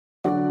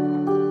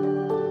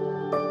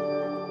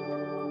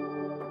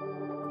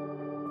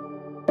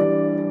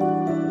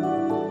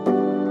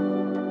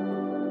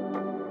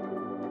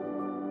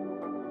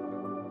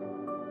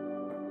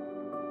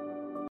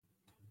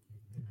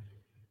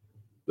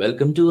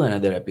Welcome to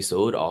another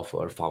episode of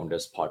our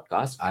Founders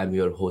Podcast. I'm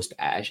your host,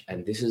 Ash,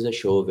 and this is a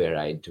show where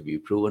I interview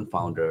proven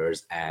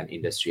founders and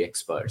industry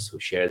experts who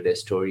share their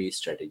stories,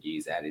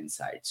 strategies, and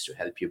insights to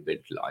help you build,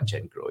 launch,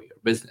 and grow your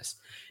business.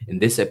 In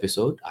this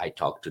episode, I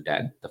talk to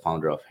Dan, the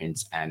founder of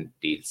Hints and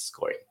Deal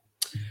Scoring.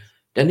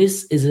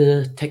 Dennis is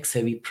a tech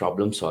savvy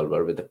problem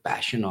solver with a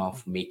passion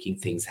of making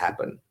things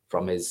happen.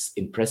 From his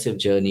impressive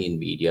journey in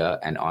media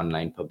and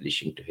online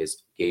publishing to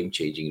his game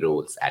changing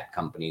roles at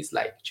companies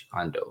like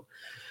Chicando,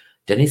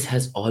 Dennis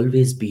has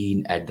always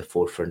been at the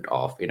forefront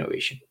of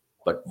innovation.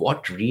 But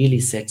what really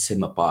sets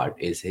him apart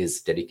is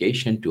his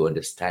dedication to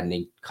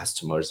understanding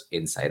customers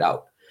inside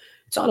out.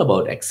 It's all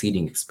about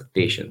exceeding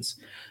expectations.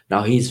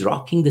 Now he's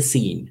rocking the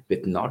scene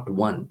with not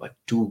one but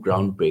two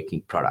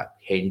groundbreaking product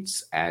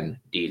hints and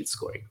deal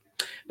scoring.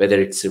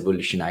 Whether it's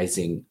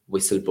revolutionizing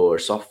whistleblower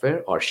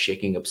software or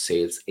shaking up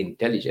sales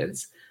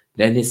intelligence,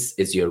 Dennis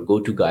is your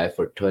go-to guy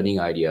for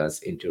turning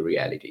ideas into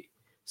reality.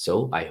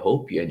 So I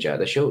hope you enjoy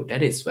the show.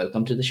 Dennis,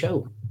 welcome to the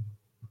show.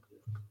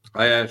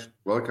 Hi Ash,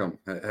 welcome.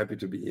 Happy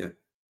to be here.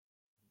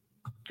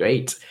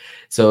 Great.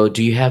 So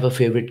do you have a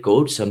favorite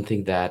quote,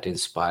 something that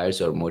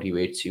inspires or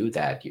motivates you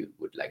that you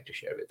would like to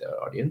share with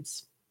our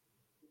audience?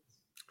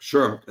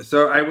 Sure.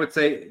 So I would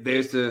say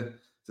there's a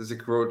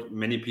quote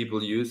many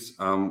people use.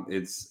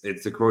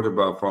 It's a quote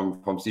about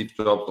from Steve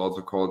Jobs,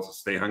 also called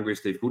 "Stay hungry,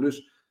 stay foolish."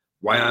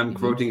 Why I'm Mhm.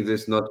 quoting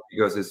this not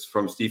because it's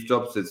from Steve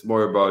Jobs. It's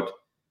more about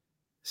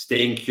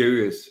staying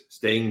curious,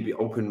 staying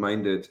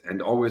open-minded,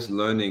 and always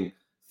learning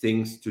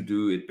things to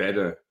do it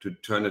better, to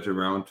turn it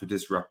around, to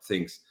disrupt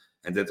things.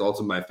 And that's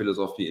also my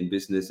philosophy in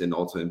business and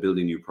also in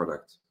building new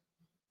products.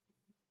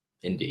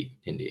 Indeed,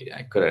 indeed.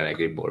 I couldn't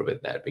agree more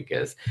with that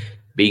because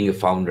being a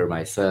founder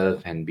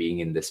myself and being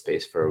in this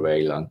space for a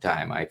very long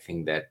time, I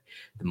think that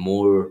the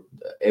more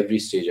every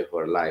stage of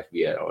our life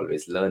we are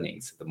always learning.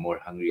 So the more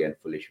hungry and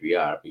foolish we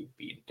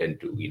tend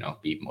to,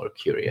 be more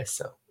curious.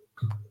 So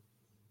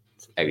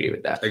I agree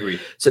with that. Agree.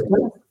 So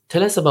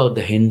tell us about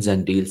the hints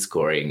and deal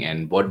scoring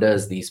and what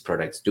does these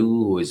products do?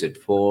 Who is it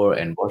for?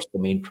 And what's the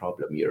main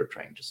problem you're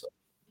trying to solve?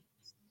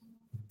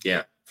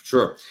 Yeah,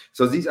 sure.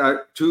 So these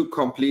are two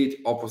complete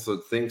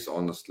opposite things,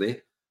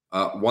 honestly.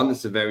 One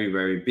is a very,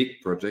 very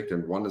big project,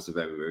 and one is a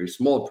very, very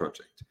small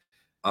project.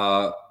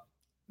 Uh,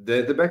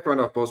 the background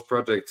of both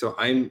projects. So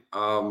I'm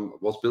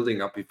was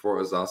building up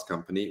before a SaaS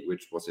company,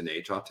 which was in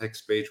HR tech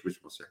space,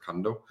 which was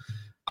Yakundo.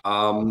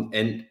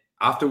 And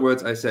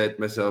afterwards, I said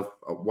myself,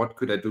 what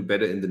could I do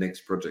better in the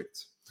next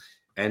projects?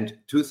 And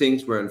two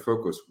things were in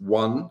focus.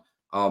 One,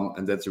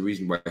 and that's the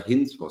reason why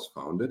Hints was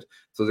founded.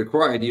 So the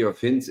core idea of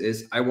Hints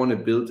is I want to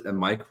build a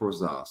micro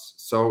SaaS.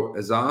 So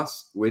a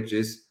SaaS which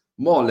is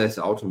more or less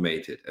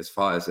automated as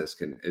far as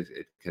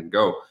it can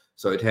go.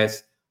 So it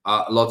has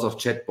lots of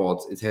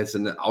chatbots. It has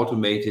an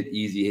automated,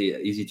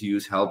 easy to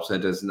use help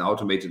centers, an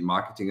automated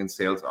marketing and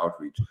sales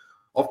outreach.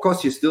 Of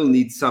course, you still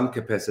need some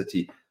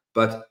capacity,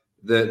 but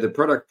the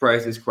product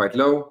price is quite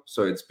low,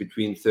 so it's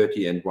between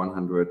 $30 and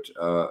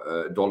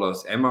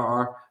 $100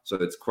 MRR, so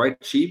it's quite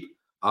cheap.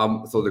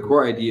 So the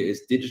core idea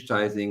is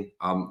digitizing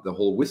the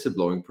whole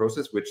whistleblowing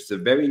process, which is a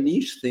very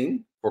niche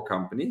thing for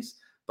companies,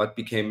 but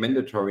became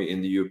mandatory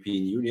in the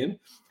European Union.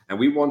 And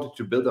we wanted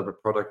to build up a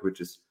product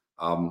which is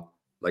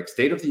like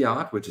state of the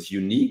art, which is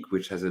unique,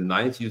 which has a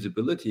nice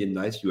usability and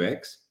nice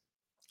UX,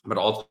 but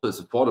also is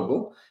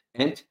affordable.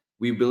 And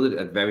we build it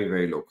at very,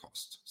 very low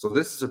cost. So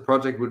this is a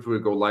project which will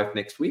go live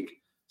next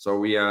week. So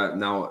we are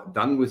now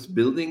done with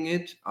building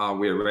it.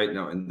 We are right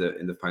now in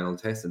the final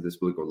test, and this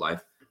will go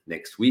live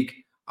next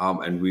week.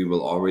 And we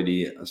will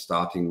already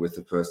starting with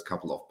the first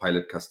couple of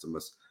pilot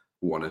customers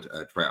who want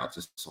to try out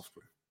this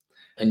software.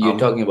 And you're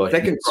talking about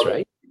Second hints,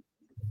 right?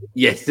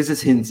 Yes, this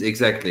is Hints,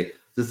 exactly.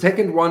 The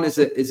second one is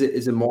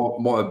a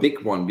more a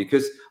big one,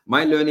 because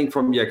my learning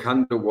from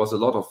Yakundo was a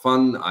lot of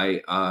fun.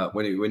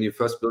 When you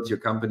first built your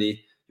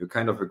company, you're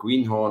kind of a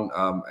greenhorn,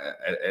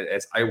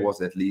 as I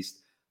was at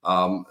least.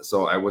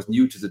 So I was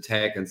new to the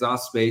tech and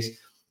SaaS space,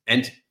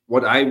 and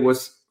what I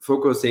was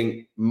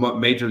focusing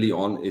majorly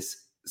on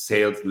is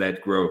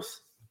sales-led growth.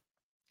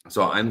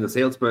 So I'm the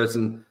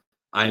salesperson.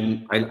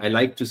 I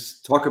like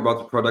to talk about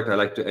the product. I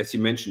like to, as you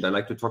mentioned, I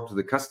like to talk to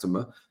the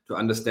customer to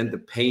understand the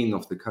pain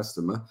of the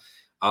customer.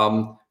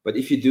 But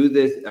if you do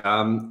this,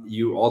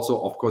 you also,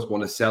 of course,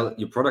 want to sell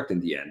your product in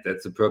the end.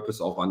 That's the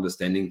purpose of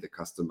understanding the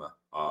customer,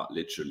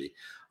 literally.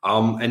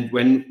 And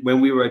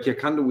when we were at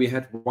Yakundo, we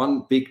had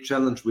one big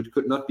challenge which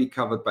could not be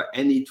covered by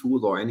any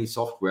tool or any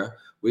software,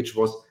 which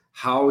was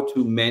how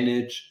to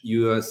manage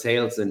your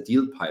sales and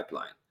deal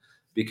pipeline.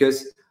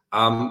 Because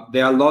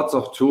there are lots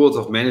of tools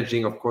of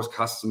managing, of course,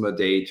 customer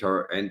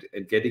data and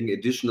getting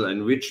additional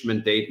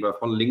enrichment data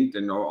from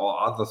LinkedIn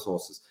or other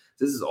sources.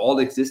 This is all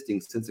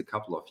existing since a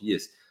couple of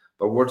years.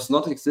 But what's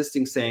not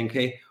existing, saying,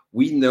 hey,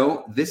 we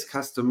know this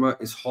customer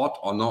is hot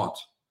or not.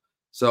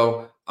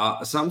 So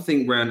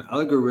something where an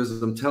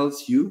algorithm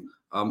tells you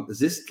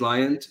this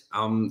client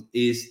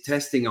is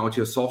testing out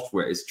your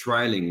software, is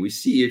trialing. We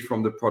see it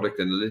from the product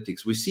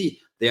analytics. We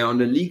see they're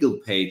on a legal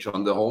page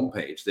on the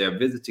homepage. They are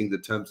visiting the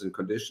terms and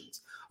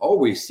conditions. Oh,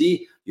 we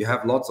see You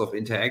have lots of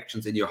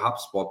interactions in your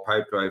HubSpot,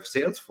 Pipedrive,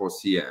 Salesforce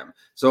CRM.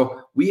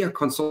 So we are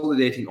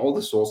consolidating all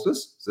the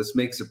sources. This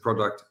makes the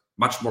product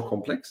much more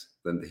complex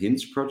than the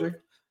Hints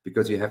project,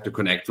 because you have to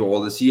connect to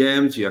all the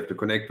CRMs, you have to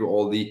connect to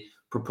all the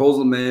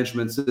proposal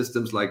management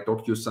systems like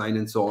DocuSign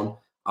and so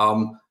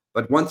on.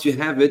 But once you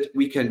have it,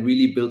 we can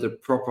really build a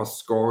proper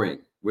scoring,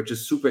 which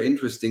is super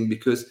interesting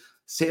because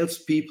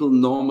salespeople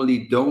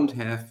normally don't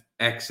have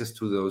access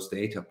to those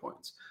data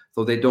points.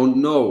 So they don't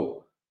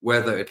know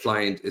whether a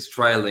client is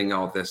trialing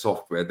out their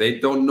software. They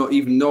don't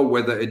even know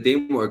whether a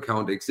demo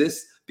account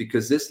exists,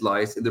 because this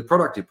lies in the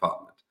product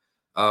department.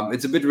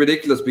 It's a bit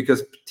ridiculous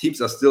because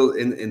teams are still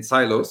in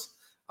silos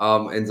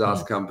in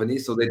SaaS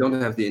companies, so they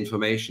don't have the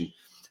information.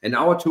 And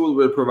our tool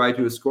will provide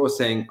you a score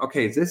saying,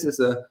 okay, this is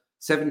a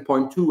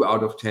 7.2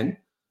 out of 10,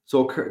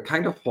 so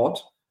kind of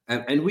hot.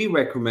 And we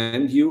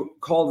recommend you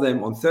call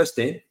them on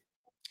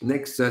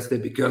next Thursday,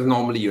 because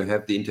normally you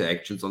have the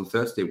interactions on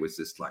Thursday with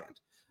this client.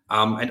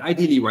 And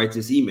ideally write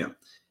this email.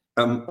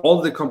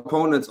 All the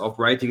components of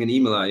writing an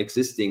email are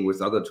existing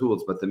with other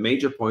tools, but the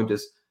major point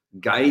is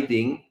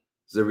guiding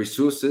the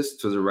resources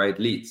to the right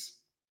leads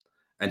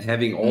and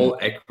having all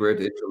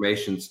accurate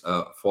information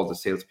for the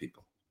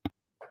salespeople.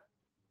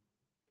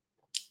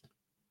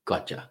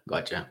 Gotcha.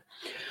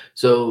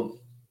 So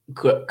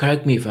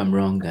correct me if I'm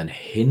wrong, then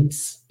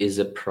Hints is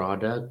a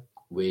product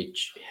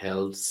which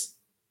helps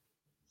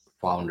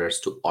founders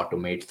to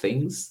automate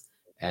things,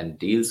 and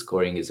Deal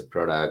Scoring is a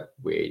product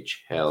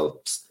which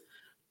helps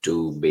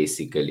to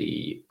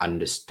basically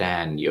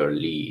understand your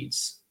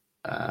leads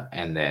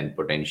and then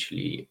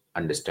potentially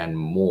understand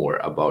more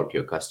about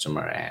your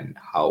customer and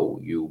how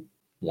you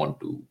want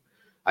to,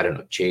 I don't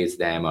know, chase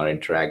them or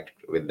interact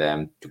with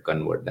them to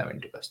convert them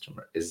into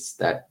customer. Is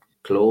that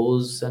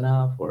close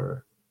enough?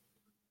 Or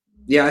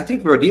yeah, I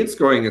think for Deal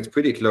Scoring it's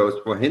pretty close.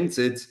 For Hints,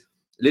 it's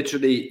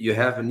literally you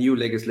have a new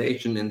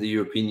legislation in the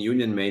European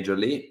Union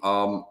majorly,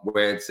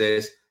 where it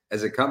says,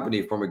 as a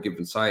company from a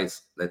given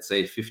size, let's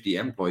say 50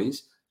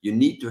 employees, you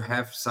need to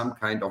have some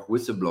kind of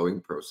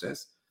whistleblowing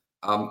process.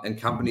 And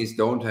companies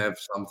don't have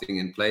something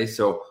in place.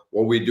 So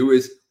what we do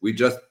is we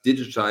just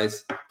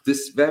digitize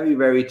this very,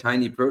 very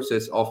tiny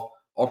process of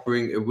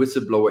offering a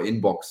whistleblower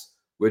inbox,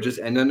 which is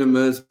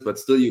anonymous, but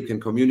still you can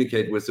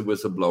communicate with the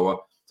whistleblower.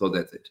 So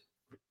that's it.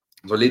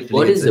 So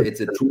literally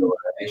it's a tool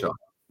for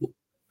HR.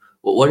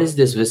 What is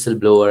this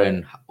whistleblower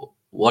and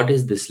what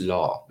is this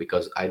law?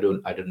 Because I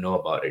don't know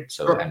about it.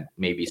 So, and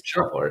maybe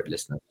some for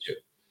listeners too.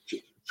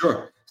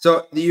 Sure.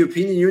 So the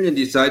European Union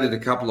decided a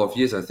couple of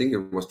years, I think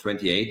it was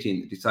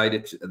 2018,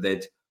 decided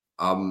that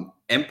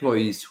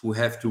employees who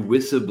have to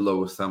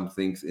whistleblow some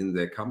things in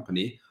their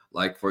company,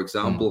 like for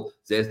example,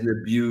 there's an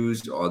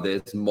abuse or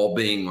there's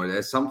mobbing or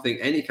there's something,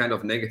 any kind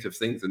of negative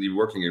things in the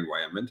working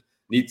environment,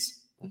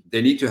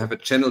 they need to have a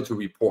channel to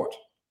report.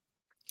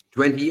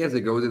 20 years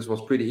ago, this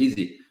was pretty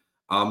easy.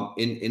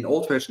 In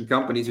old-fashioned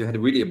companies, you had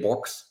really a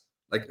box,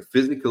 like a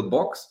physical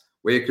box,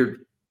 where you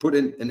could put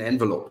in an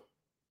envelope.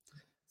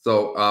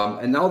 So,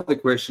 and now the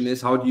question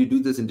is, how do you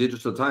do this in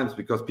digital times?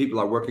 Because people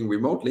are working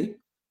remotely,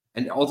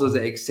 and also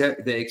they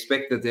expect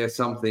that there's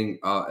something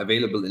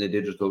available in a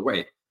digital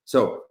way.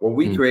 So what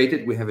we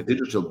created, we have a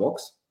digital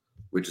box,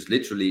 which is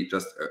literally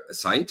just a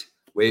site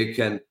where you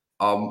can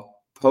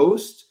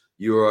post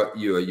your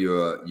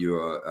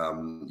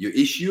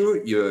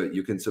issue,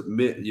 you can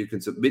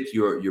submit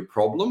your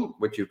problem,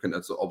 which you can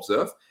also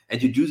observe, and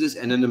you do this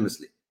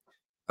anonymously.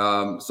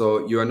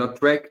 So you are not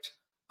tracked,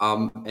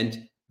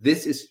 and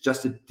this is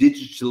just a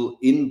digital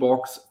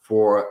inbox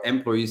for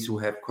employees who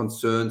have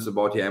concerns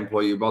about their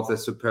employee, about their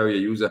superior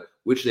user,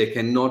 which they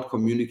cannot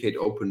communicate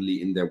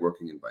openly in their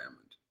working environment.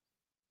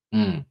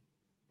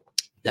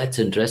 That's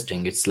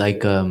interesting. It's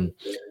like a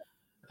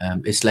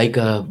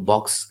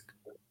box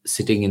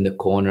sitting in the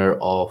corner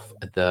of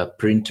the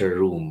printer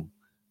room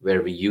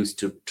where we used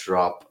to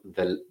drop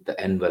the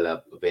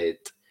envelope with,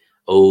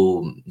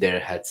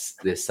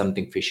 there's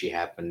something fishy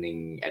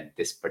happening at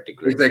this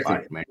particular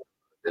department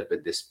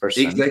with this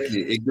person.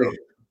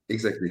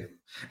 Exactly.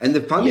 And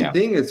the funny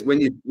thing is,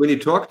 when you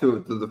talk to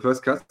the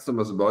first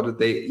customers about it,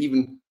 they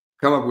even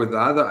come up with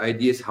other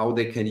ideas how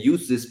they can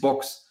use this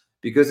box,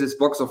 because this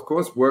box, of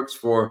course, works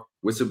for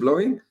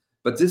whistleblowing,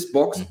 but this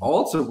box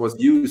also was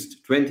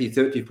used 20,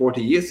 30,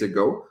 40 years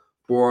ago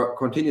for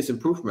continuous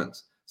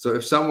improvements. So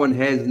if someone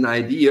has an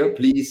idea,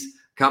 please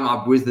come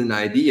up with an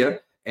idea.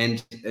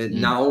 And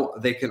now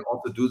they can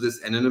also do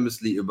this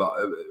anonymously about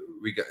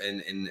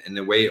in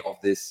a way of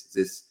this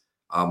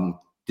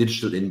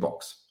digital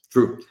inbox.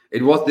 True.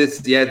 It was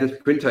this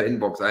printer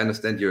inbox. I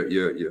understand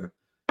your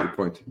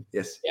point.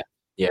 Yes.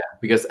 Yeah.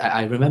 Because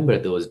I remember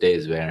those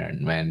days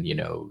when when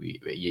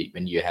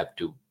you have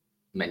to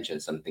mention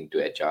something to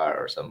HR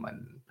or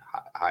someone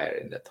higher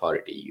in the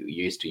authority, you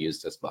used to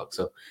use this box.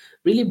 So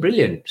really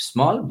brilliant,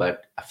 small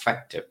but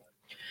effective.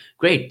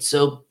 Great.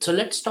 So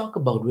let's talk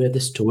about where the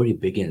story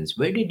begins.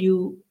 Where did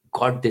you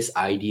got this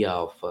idea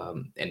of,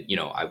 and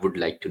I would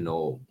like to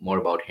know more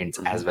about Hints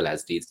as well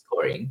as Deal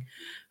Scoring.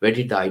 Where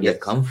did the idea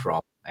come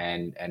from,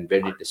 and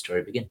where did the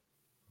story begin?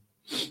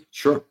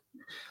 Sure.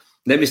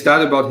 Let me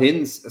start about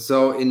Hints.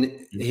 So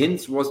in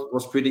Hints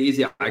was pretty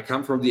easy. I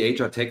come from the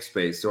HR tech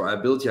space. So I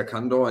built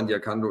Yacanto, and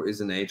Yacanto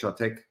is an HR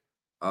tech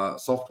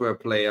software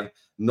player,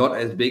 not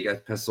as big as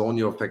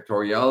Personio or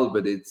Factorial,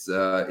 but it's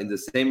in the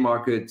same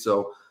market.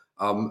 So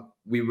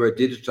we were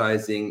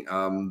digitizing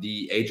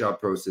the HR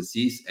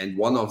processes, and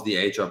one of the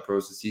HR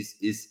processes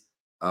is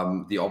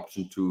the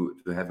option to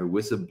have a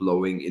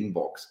whistleblowing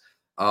inbox.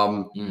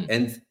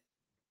 And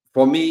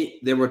for me,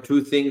 there were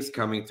two things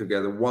coming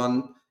together.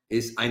 One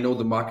is I know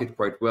the market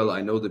quite well.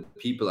 I know the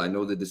people, I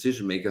know the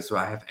decision makers, so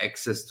I have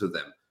access to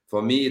them.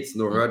 For me, it's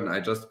no hurt. I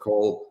just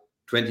call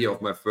 20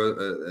 of my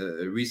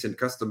recent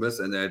customers,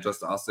 and I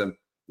just ask them,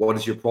 what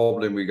is your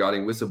problem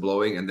regarding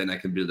whistleblowing? And then I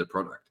can build a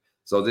product.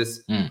 So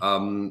this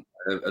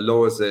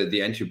lowers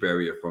the entry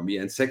barrier for me.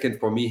 And second,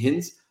 for me,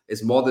 Hints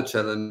is more the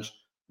challenge.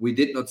 We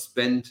did not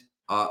spend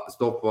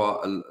so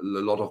far a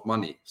lot of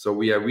money. So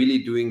we are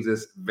really doing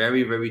this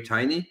very, very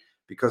tiny,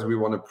 because we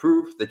want to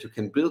prove that you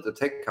can build a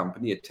tech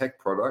company, a tech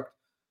product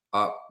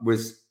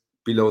with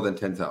below than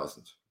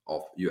 10,000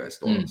 of US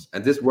dollars.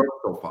 And this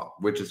worked so far,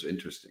 which is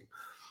interesting.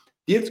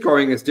 Deal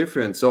scoring is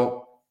different.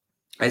 So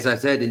as I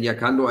said, in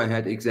Yacanto, I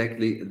had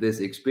exactly this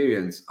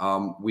experience.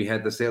 We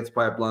had the sales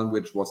pipeline,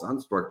 which was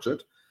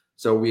unstructured.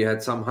 So we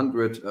had some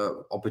 100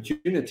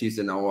 opportunities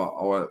in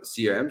our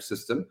CRM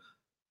system,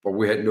 but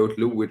we had no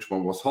clue which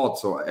one was hot.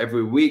 So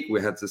every week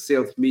we had the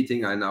sales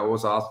meeting, and I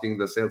was asking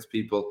the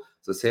salespeople,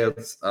 the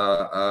sales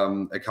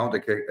account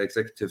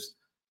executives,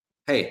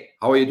 hey,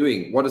 how are you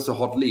doing? What is a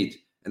hot lead?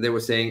 And they were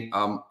saying,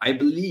 I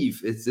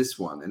believe it's this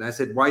one. And I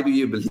said, why do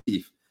you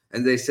believe?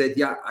 And they said,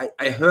 yeah,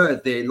 I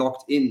heard they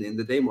logged in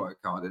the demo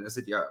account. And I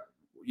said, yeah,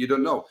 you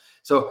don't know.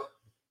 So,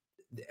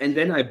 and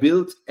then I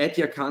built at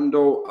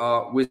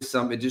Yacanto with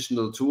some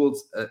additional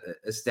tools,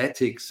 a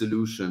static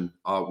solution,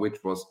 which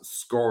was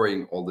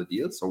scoring all the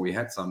deals. So we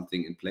had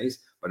something in place,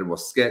 but it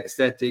was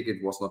static.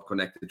 It was not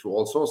connected to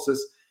all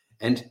sources.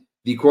 And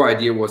the core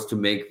idea was to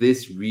make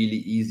this really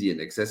easy and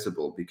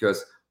accessible,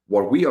 because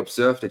what we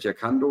observed at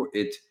Yacanto,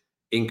 it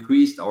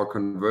increased our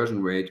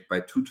conversion rate by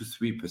 2 to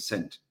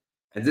 3%.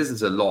 And this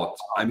is a lot.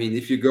 I mean,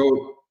 if you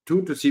go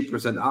 2 to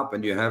 3% up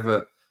and you have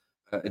a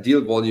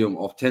deal volume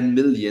of 10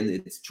 million,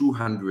 it's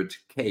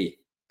 200K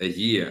a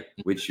year,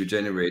 which you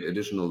generate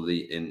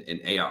additionally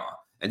in AR.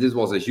 And this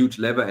was a huge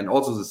lever. And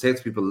also the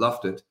salespeople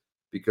loved it,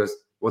 because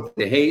what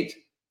they hate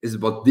is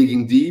about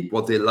digging deep.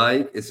 What they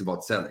like is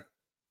about selling.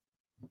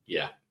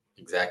 Yeah,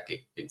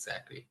 exactly.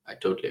 I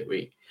totally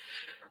agree.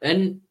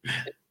 And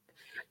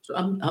so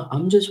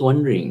I'm just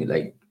wondering,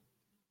 like,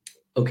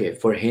 okay,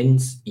 for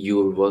Hints,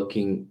 you worked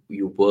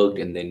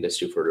in the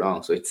industry for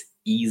long, so it's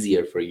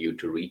easier for you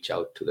to reach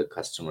out to the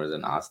customers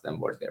and ask them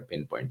what their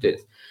pinpoint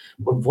is.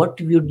 But what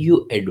would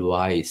you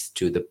advise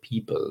to the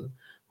people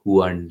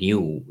who are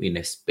new in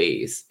a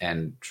space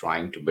and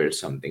trying to build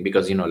something?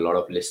 Because a lot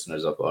of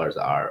listeners of ours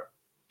are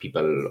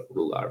people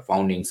who are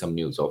founding some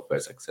new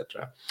softwares,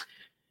 etc.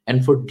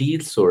 And for deal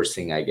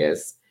sourcing, I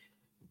guess,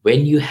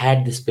 when you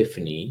had this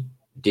epiphany,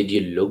 did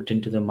you looked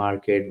into the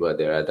market? Were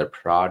there other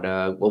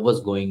product? What was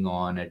going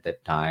on at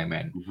that time?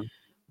 And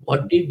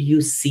what did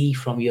you see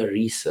from your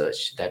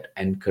research that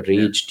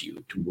encouraged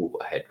you to move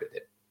ahead with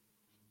it?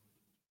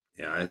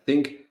 Yeah, I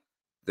think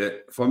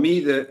that for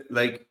me,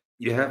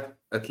 you have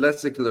a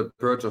classical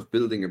approach of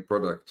building a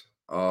product.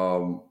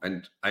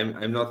 And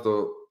I'm not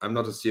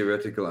a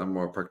theoretical, I'm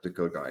more a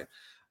practical guy.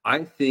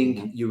 I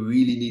think you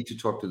really need to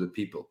talk to the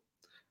people.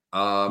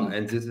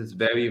 And this is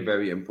very,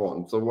 very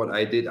important. So what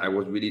I did, I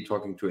was really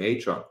talking to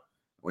HR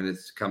when it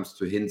comes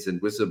to Hints and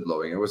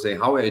whistleblowing. I was saying,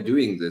 how are you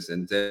doing this?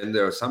 And then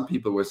there are some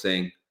people who were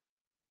saying,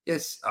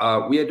 yes,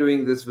 we are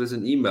doing this with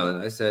an email.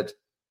 And I said,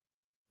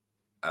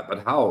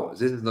 but how?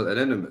 This is not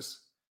anonymous.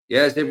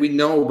 Yes, we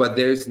know, but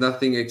there's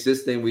nothing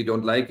existing. We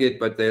don't like it,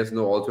 but there's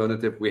no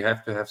alternative. We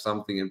have to have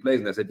something in place.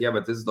 And I said, yeah,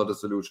 but this is not a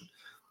solution.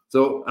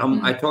 So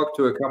I talked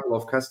to a couple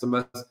of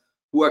customers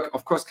who are,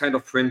 of course, kind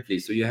of friendly.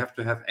 So you have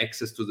to have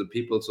access to the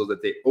people so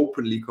that they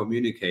openly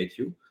communicate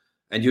you.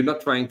 And you're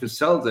not trying to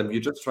sell them. You're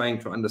just trying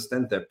to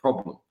understand their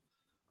problem.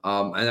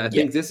 And I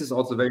think this is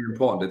also very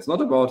important. It's not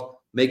about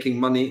making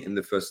money in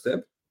the first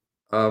step.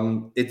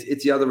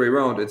 It's the other way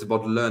around. It's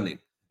about learning.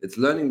 It's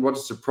learning what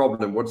is the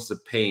problem, what is the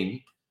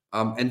pain,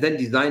 and then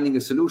designing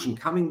a solution,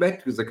 coming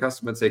back to the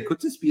customer and say,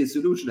 could this be a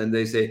solution? And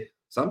they say,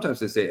 sometimes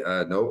they say,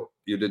 no,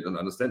 you didn't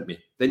understand me.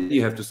 Then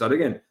you have to start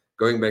again,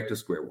 going back to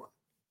square one.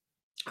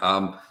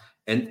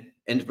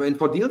 And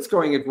for deal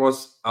scoring, it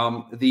was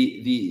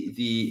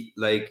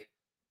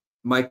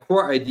my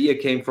core idea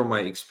came from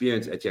my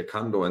experience at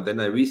Yacanto, and then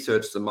I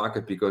researched the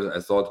market because I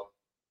thought,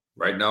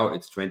 right now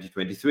it's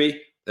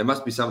 2023, there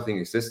must be something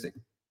existing.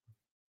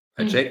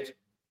 I checked,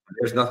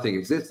 there's nothing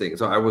existing,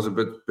 so I was a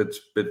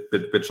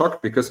bit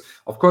shocked because,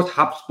 of course,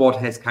 HubSpot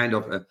has kind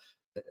of a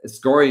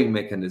scoring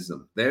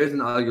mechanism. There is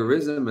an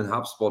algorithm in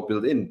HubSpot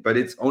built in, but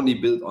it's only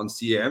built on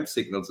CRM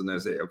signals, and I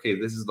say, okay,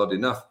 this is not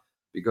enough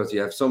because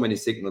you have so many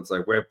signals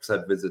like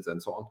website visits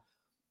and so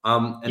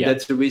on.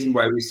 That's the reason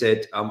why we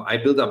said I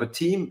built up a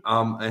team.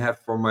 I have,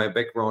 from my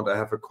background, I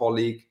have a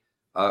colleague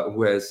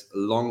who has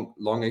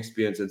long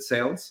experience in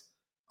sales,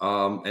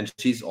 and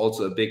she's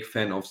also a big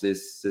fan of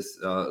this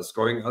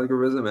scoring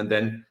algorithm. And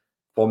then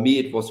for me,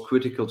 it was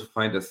critical to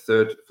find a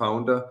third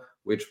founder,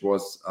 which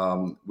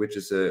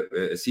is a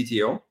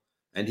CTO,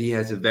 and he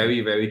has a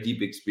very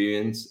deep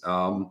experience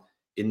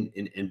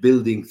in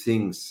building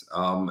things,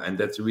 and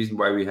that's the reason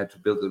why we had to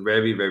build a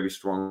very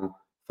strong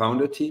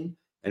founder team.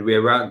 And we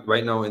are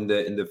right now in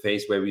the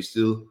phase where we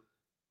still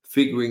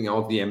figuring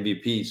out the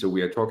MVP. So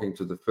we are talking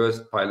to the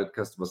first pilot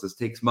customers. This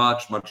takes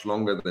much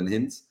longer than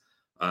Hints,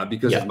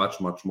 because it's much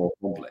more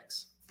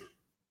complex.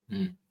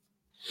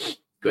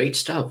 Great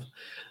stuff.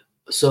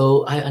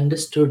 So I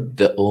understood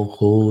the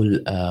whole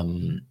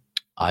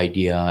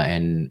idea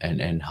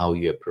and how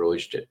you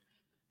approached it.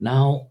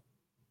 Now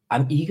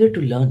I'm eager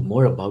to learn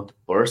more about the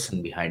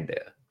person behind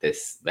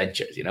this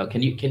ventures.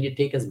 Can you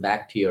take us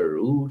back to your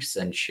roots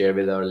and share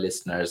with our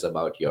listeners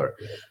about your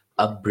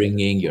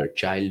upbringing, your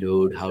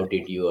childhood? How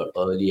did your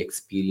early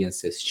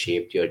experiences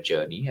shaped your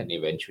journey and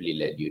eventually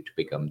led you to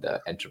become the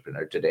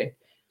entrepreneur today?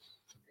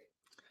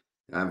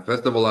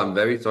 First of all, I'm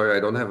very sorry. I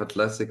don't have a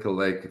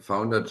classical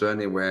founder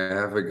journey where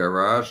I have a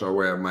garage or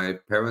where my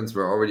parents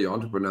were already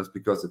entrepreneurs,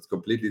 because it's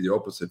completely the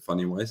opposite,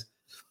 funny wise.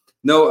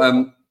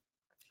 No,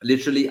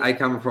 literally, I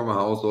come from a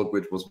household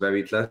which was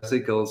very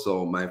classical.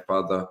 So my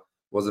father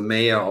was a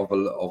mayor of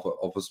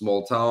a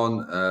small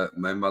town.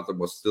 My mother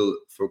was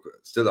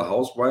still a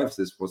housewife.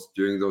 This was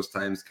during those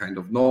times kind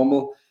of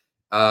normal.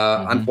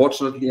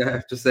 Unfortunately, I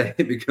have to say,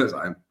 because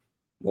I'm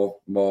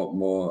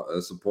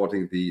more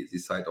supporting the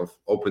side of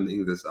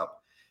opening this up.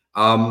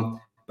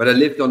 But I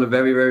lived on a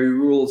very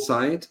rural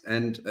side,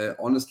 and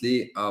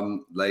honestly,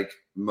 like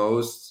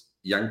most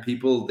young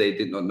people, they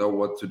did not know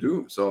what to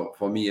do. So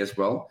for me as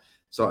well.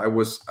 So I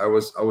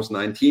was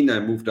 19. I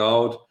moved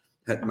out,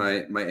 had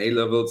my A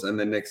levels, and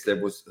the next step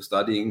was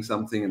studying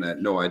something, and I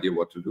had no idea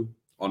what to do,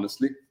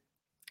 honestly.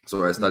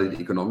 So I studied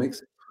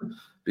economics,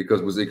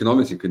 because with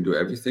economics you can do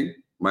everything.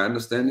 My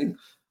understanding.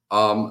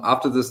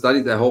 After the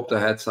studies, I hoped I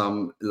had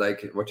some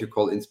what you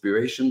call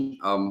inspiration.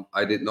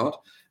 I did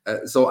not.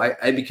 So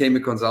I became a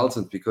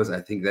consultant, because I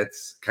think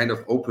that's kind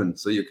of open,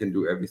 so you can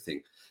do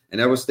everything.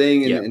 And I was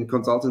staying in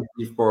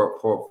consultancy for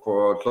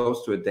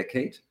close to a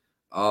decade.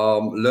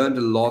 Learned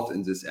a lot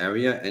in this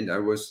area, and I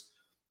was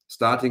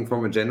starting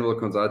from a general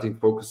consulting,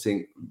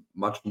 focusing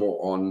much more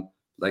on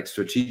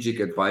strategic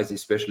advice,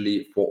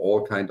 especially for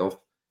all kind of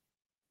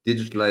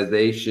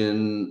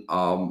digitalization,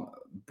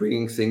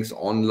 bringing things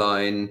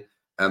online,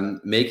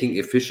 making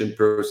efficient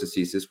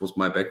processes. This was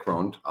my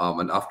background,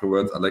 and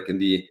afterwards,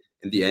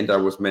 in the end, I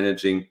was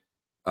managing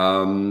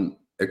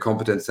a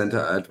competence center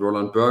at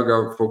Roland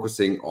Berger,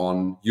 focusing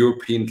on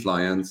European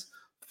clients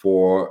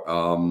for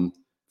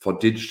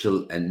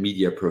digital and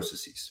media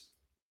processes.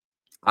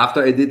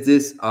 After I did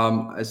this,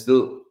 I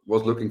still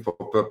was looking for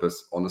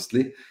purpose,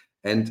 honestly,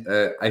 and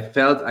I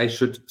felt I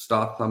should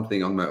start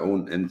something on my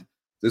own. And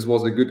this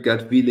was a good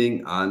gut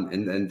feeling,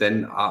 and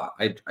then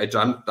I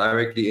jumped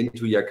directly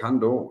into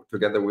Yacanto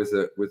together with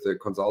a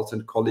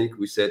consultant colleague.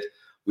 We said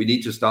we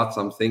need to start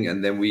something,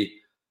 and then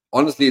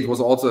honestly, it was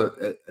also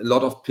a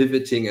lot of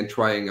pivoting and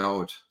trying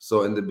out.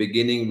 So in the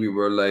beginning, we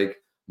were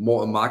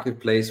more a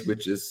marketplace,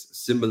 which is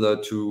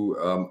similar to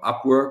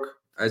Upwork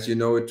as you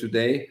know it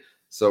today.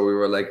 So we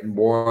were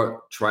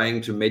more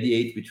trying to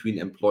mediate between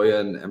employer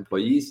and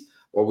employees.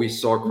 What we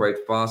saw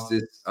quite fast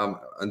is,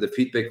 and the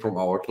feedback from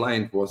our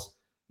client was,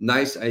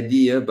 nice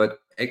idea, but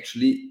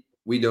actually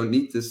we don't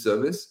need this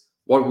service.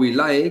 What we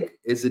like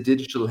is the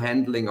digital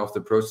handling of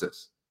the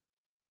process.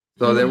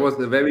 So there was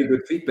a very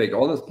good feedback,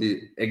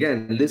 honestly,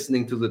 again,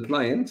 listening to the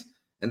client,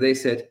 and they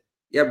said,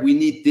 yeah, we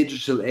need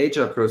digital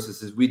HR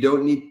processes. We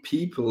don't need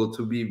people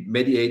to be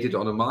mediated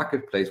on a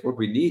marketplace. What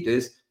we need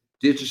is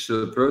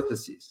digital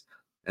processes.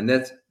 And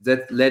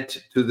that led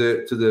to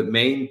the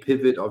main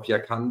pivot of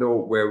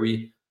Yacanto, where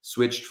we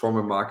switched from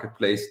a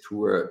marketplace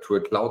to a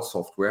cloud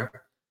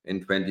software in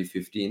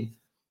 2015.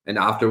 And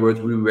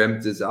afterwards, we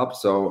ramped this up.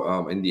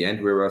 So in the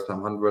end, we were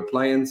some 100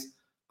 clients,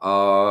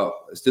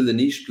 still a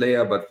niche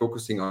player, but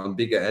focusing on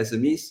bigger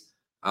SMEs,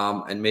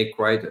 and make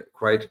quite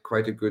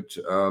a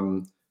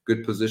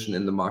good position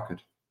in the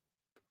market.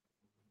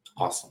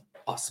 Awesome.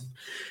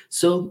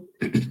 So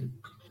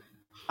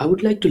I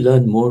would like to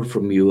learn more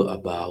from you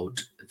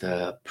about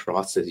the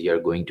process you're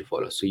going to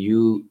follow. So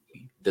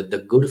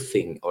the good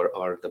thing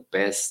or the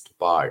best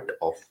part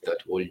of that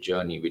whole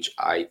journey, which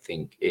I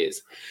think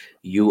is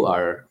you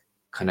are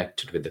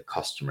connected with the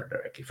customer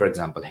directly. For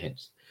example,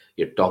 Hints,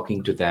 you're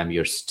talking to them,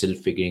 you're still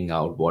figuring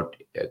out what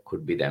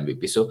could be the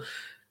MVP. So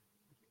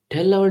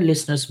tell our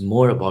listeners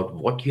more about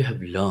what you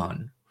have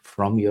learned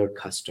from your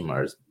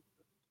customers.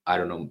 I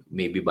don't know,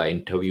 maybe by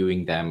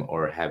interviewing them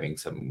or having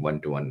some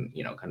one-to-one,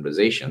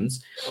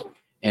 conversations,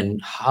 and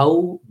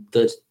how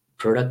the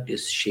product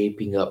is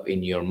shaping up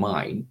in your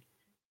mind,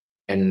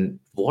 and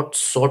what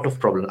sort of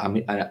problem. I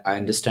mean, I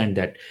understand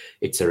that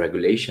it's a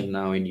regulation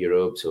now in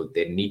Europe, so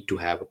they need to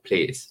have a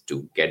place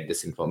to get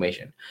this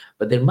information,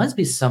 but there must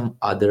be some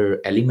other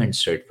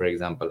elements to it. For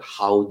example,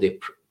 how they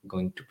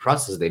going to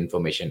process the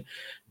information.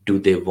 Do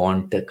they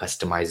want the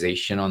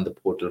customization on the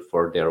portal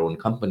for their own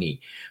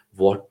company?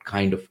 What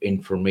kind of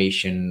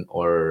information,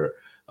 or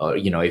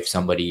if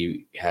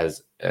somebody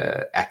has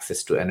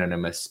access to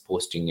anonymous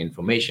posting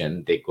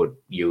information, they could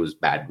use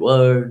bad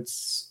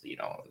words,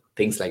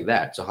 things like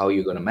that. So how are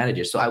you going to manage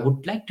it? So I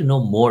would like to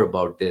know more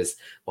about this,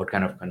 what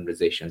kind of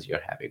conversations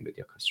you're having with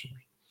your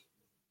customers.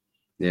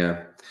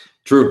 Yeah,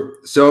 true.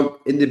 So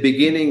in the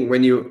beginning,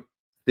 when you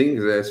think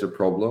there's a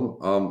problem,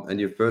 and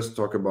you first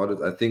talk about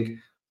it, I think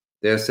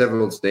there are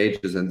several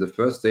stages, and the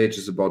first stage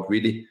is about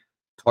really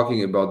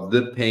talking about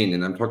the pain,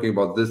 and I'm talking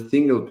about the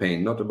single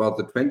pain, not about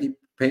the 20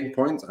 pain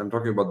points. I'm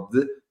talking about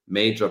the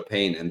major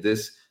pain, and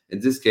this, in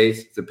this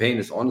case, the pain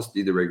is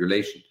honestly the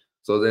regulation.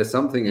 So there's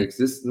something Mm.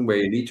 existing where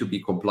you need to be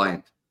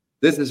compliant.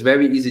 This is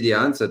very easily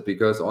answered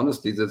because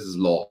honestly, this is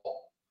law.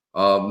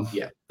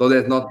 Yeah. So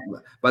there's not,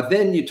 but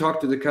then you talk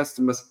to the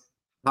customers,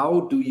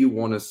 how do you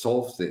want to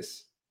solve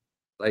this?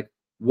 Like,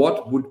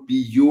 what would be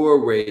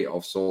your way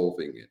of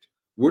solving it?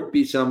 Would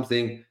be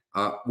something,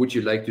 would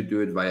you like to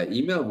do it via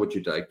email? Would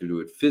you like to do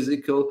it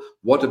physical?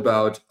 What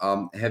about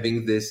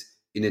having this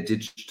in a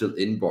digital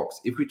inbox?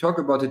 If we talk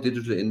about a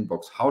digital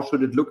inbox, how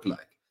should it look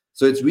like?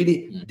 So it's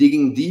really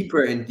digging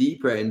deeper and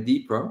deeper and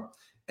deeper.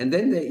 And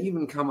then they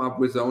even come up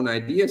with their own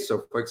ideas.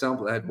 So, for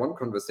example, I had one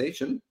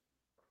conversation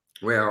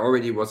where I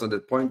already was at the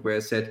point where I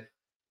said,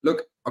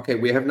 look, okay,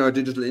 we have now a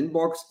digital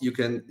inbox. You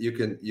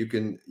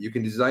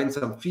can design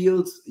some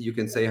fields. You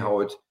can say how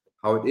it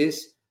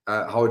is,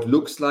 how it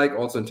looks like,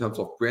 also in terms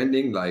of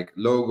branding, like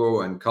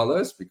logo and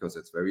colors, because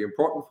it's very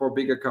important for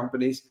bigger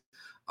companies.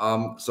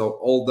 So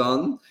all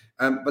done.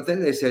 But then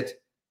they said,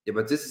 yeah,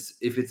 but this is,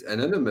 if it's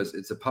anonymous,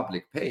 it's a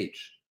public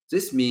page.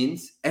 This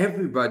means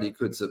everybody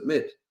could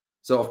submit.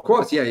 So of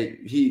course, yeah,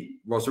 he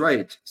was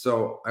right.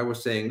 So I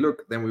was saying,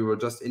 look, then we will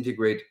just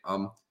integrate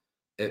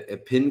a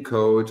PIN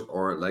code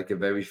or like a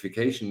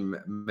verification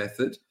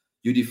method.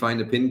 You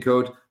define a PIN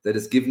code that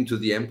is given to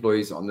the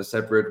employees on a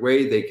separate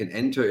way. They can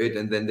enter it,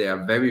 and then they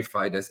are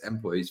verified as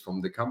employees from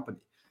the company.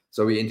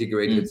 So we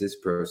integrated this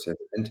process.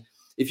 And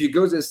if you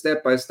go this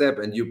step by step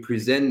and you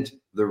present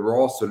the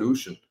raw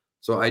solution,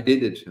 so I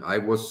did it. I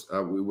was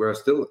we were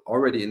still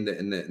already in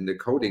the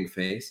coding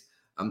phase.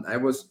 I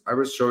was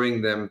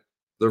showing them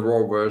the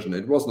raw version.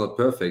 It was not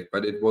perfect,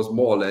 but it was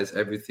more or less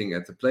everything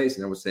at the place.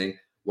 And I was saying,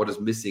 what is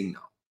missing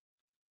now?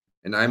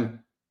 And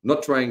I'm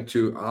not trying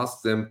to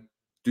ask them,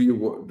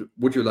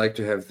 would you like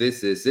to have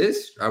this?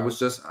 I was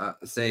just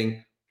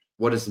saying,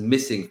 what is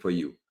missing for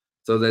you?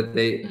 So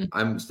that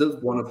I'm still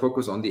want to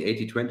focus on the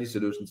 80/20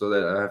 solution, so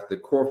that I have the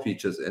core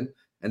features in.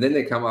 And then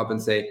they come up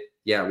and say,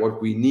 yeah,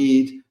 what we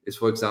need is,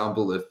 for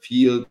example, a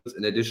field,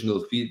 an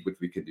additional field which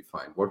we can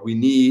define. What we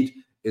need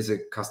is a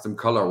custom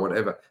color,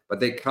 whatever. But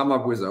they come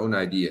up with their own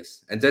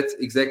ideas. And that's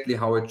exactly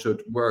how it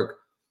should work.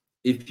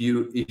 If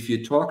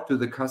you talk to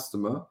the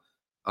customer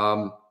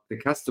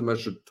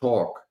should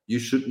talk. You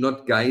should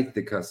not guide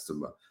the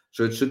customer.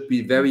 So it should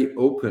be very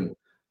open.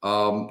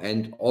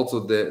 And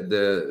also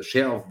the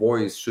share of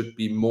voice should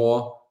be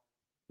more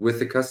with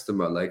the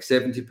customer. Like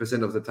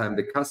 70% of the time,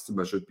 the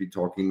customer should be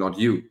talking, not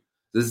you.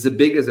 This is the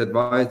biggest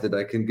advice that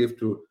I can give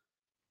to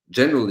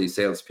generally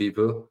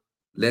salespeople.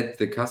 Let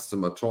the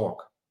customer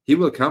talk. He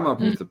will come up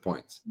with the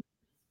points.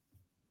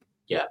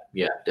 Yeah,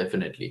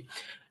 definitely.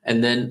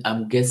 And then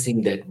I'm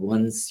guessing that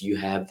once you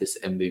have this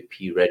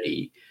MVP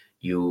ready,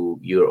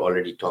 you're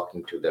already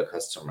talking to the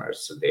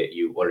customers, so that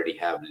you already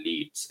have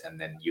leads, and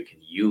then you can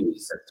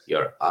use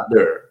your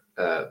other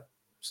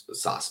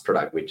SaaS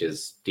product, which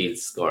is deal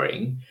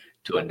scoring,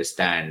 to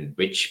understand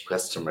which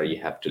customer you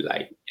have to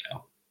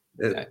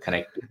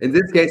connect to. In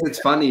this case, it's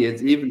funny.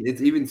 It's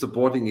even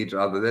supporting each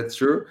other. That's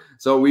true.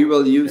 So we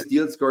will use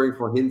deal scoring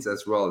for Hints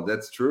as well.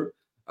 That's true.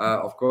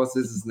 Of course,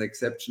 this is an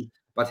exception.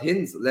 But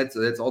Hints,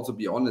 let's also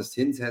be honest.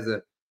 Hints has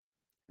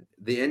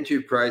the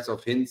entry price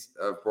of Hints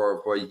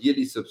for a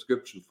yearly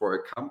subscription for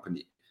a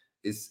company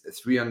is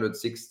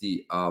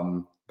 360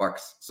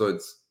 bucks. So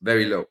it's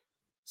very low.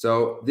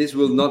 So this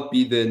will not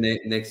be the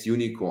next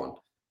unicorn.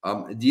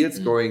 Deal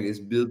scoring is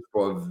built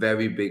for a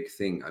very big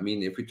thing. I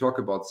mean, if we talk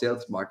about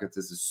sales markets,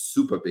 this is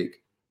super big.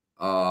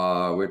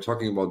 We're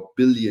talking about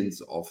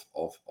billions of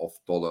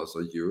dollars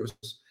or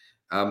euros.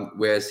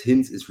 Whereas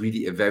Hints is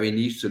really a very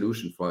niche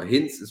solution. For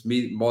Hints is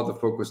more the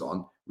focus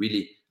on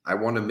really, I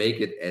want to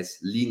make it as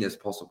lean as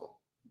possible.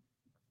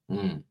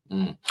 And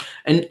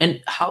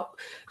how?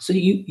 So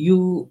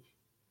you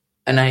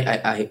and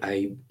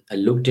I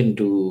looked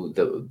into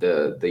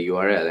the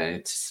URL, and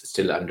it's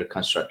still under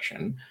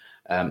construction.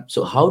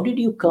 So how did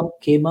you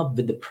came up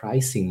with the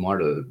pricing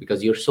model?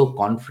 Because you're so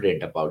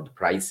confident about the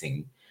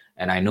pricing,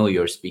 and I know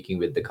you're speaking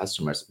with the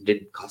customers.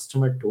 Did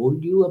customer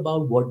told you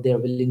about what they're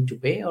willing to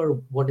pay,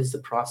 or what is the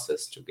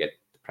process to get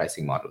the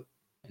pricing model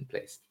in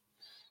place?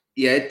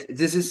 Yeah,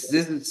 this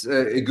is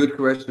a good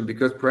question,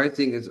 because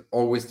pricing is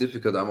always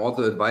difficult. I'm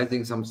also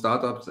advising some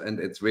startups, and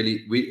it's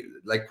really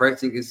like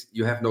pricing is,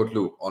 you have no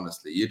clue.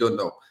 Honestly, you don't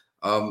know.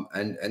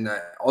 And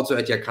also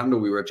at Yacanto,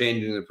 we were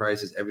changing the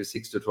prices every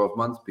 6 to 12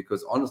 months,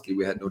 because honestly,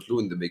 we had no clue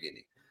in the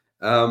beginning.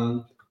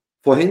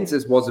 For Hints,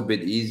 it was a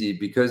bit easy,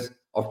 because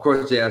Of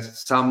course, there are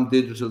some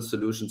digital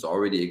solutions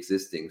already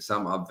existing.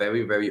 Some are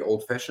very, very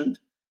old-fashioned,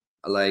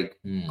 like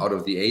out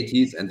of the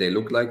 80s, and they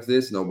look like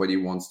this. Nobody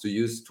wants to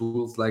use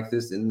tools like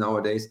this in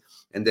nowadays.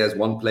 And there's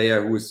one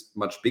player who is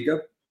much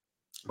bigger,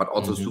 but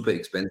also super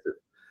expensive.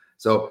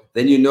 So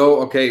then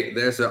okay,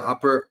 there's an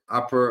upper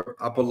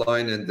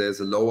line and there's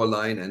a lower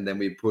line, and then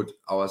we put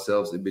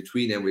ourselves in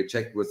between and we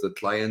check with the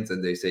clients,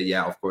 and they say,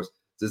 yeah, of course,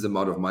 this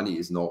amount of money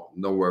is no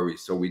worry,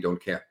 so we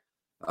don't care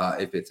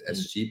if it's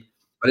as cheap.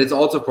 But it's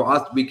also for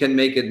us, we can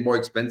make it more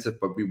expensive,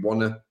 but we want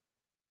to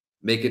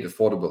make it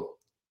affordable.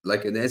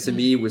 Like an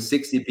SME with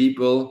 60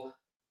 people,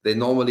 they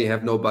normally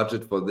have no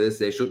budget for this.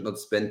 They should not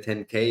spend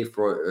 10K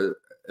for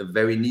a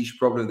very niche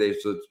problem. They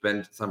should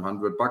spend some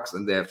 $100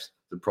 and they have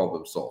the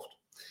problem solved.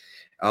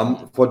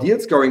 For deal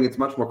scoring, it's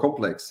much more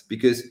complex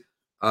because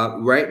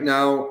right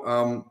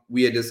now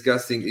we are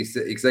discussing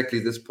exactly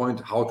this point,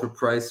 how to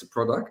price the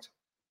product.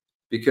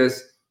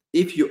 Because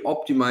if you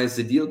optimize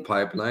the deal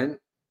pipeline,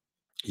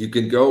 you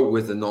can go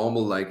with a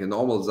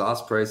normal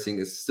SaaS pricing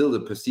is still the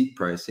per seat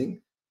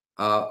pricing.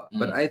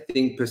 But I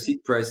think per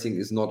seat pricing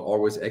is not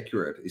always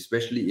accurate,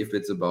 especially if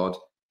it's about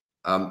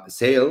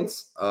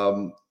sales.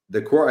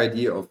 The core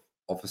idea of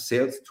a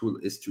sales tool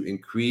is to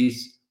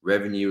increase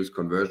revenues,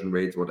 conversion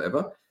rates,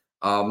 whatever.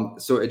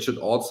 So it should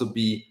also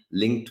be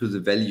linked to the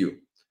value.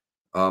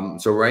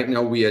 So right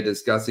now we are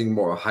discussing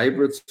more a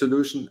hybrid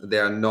solution.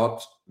 There are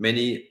not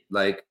many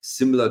like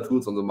similar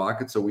tools on the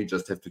market, so we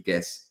just have to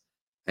guess.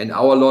 And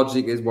our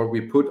logic is what we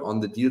put on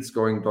the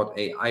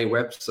dealscoring.ai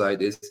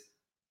website is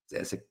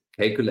there's a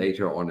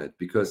calculator on it,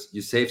 because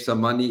you save some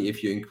money.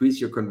 If you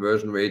increase your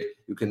conversion rate,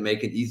 you can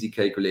make an easy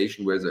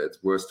calculation whether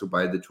it's worth to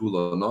buy the tool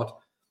or not.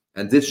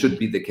 And this should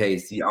be the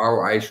case. The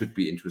ROI should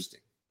be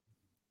interesting.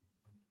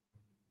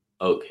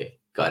 Okay,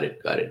 got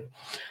it.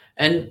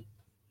 And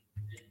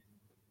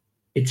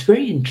it's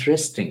very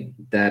interesting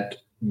that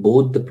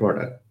both the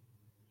product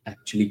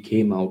actually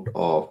came out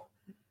of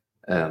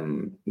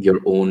your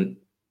own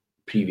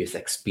previous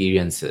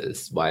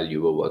experiences while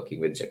you were working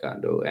with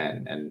Jackando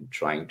and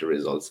trying to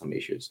resolve some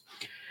issues.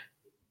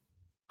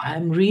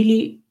 I'm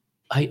really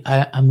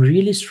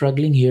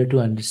struggling here to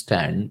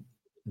understand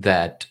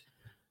that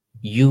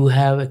you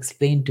have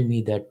explained to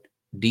me that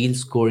deal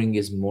scoring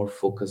is more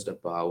focused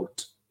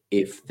about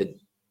if the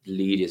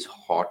lead is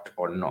hot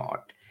or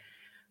not.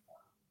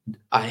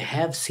 I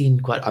have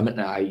seen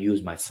I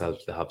use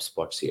myself the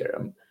HubSpot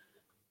CRM.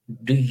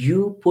 Do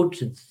you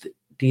put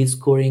deal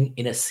scoring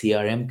in a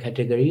CRM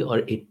category,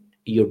 or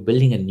you're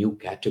building a new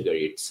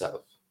category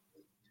itself?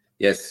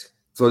 Yes.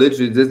 So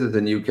literally, this is a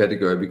new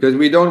category because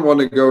we don't want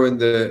to go in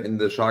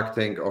the Shark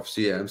Tank of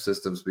CRM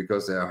systems,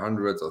 because there are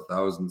hundreds or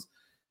thousands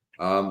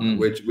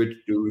which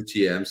do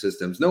CRM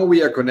systems. No,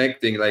 we are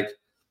connecting. Like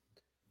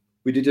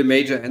we did a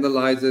major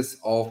analysis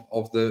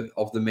of the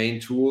main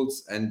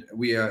tools, and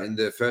we are in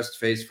the first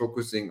phase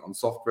focusing on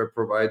software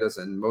providers,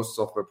 and most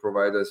software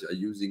providers are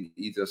using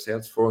either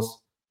Salesforce,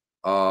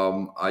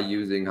 are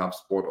using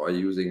HubSpot, or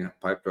using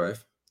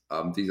Pipedrive.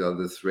 These are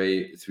the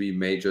three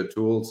major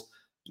tools.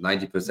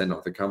 90%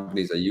 of the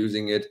companies are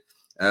using it.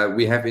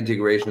 We have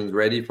integrations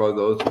ready for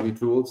those three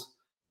tools,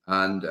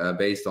 and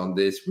based on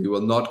this, we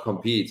will not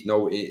compete.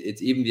 No,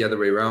 it's even the other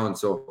way around.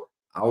 So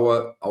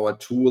our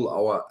tool,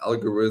 our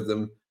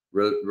algorithm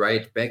will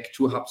write back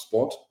to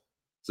HubSpot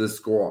the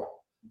score.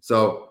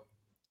 So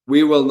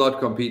we will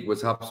not compete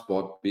with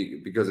HubSpot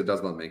because it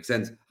does not make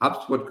sense.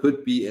 HubSpot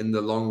could be in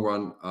the long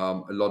run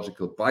a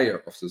logical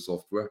buyer of the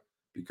software,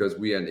 because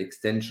we are an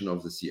extension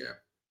of the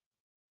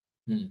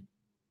CRM.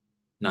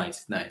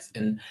 Nice.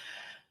 And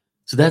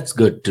so that's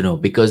good to know,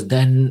 because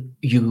then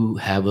you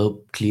have a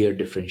clear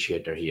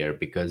differentiator here,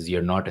 because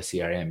you're not a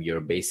CRM, you're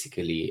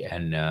basically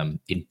an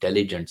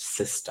intelligent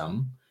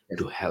system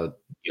to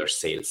help your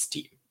sales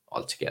team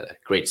altogether.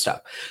 Great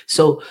stuff.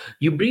 So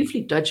you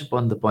briefly touch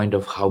upon the point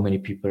of how many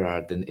people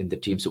are in the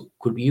team. So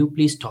could you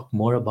please talk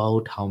more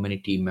about how many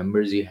team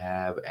members you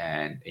have,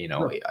 and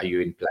are you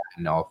in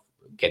plan of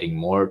getting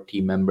more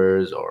team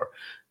members, or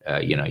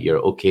you're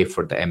okay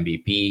for the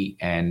MVP?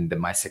 And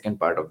my second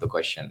part of the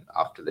question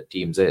after the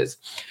teams is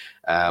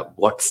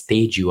what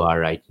stage you are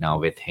right now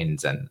with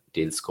Hints and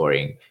deal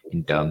scoring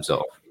in terms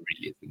of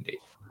releasing date?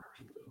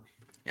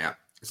 Yeah.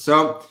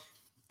 So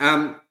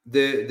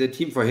the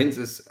team for Hints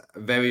is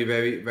very,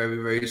 very,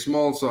 very, very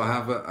small. So I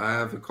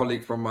have a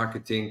colleague from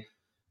marketing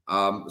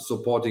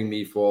supporting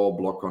me for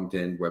blog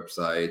content,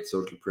 website,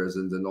 social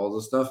presence, and all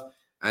the stuff.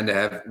 And I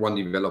have one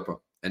developer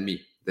and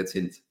me. That's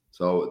Hints.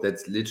 So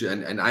that's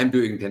literally, and I'm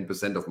doing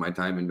 10% of my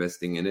time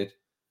investing in it.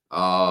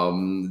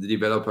 The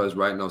developer is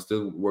right now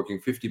still working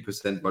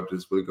 50%, but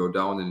this will go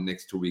down in the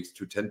next 2 weeks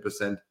to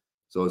 10%.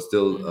 So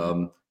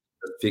still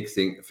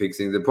fixing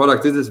the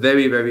product. This is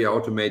very, very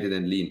automated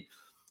and lean.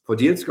 For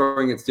deal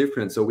scoring, it's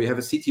different. So we have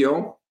a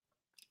CTO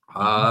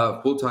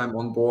full-time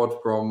on board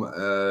from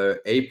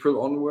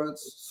April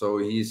onwards. So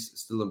he's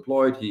still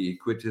employed. He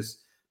quit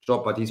his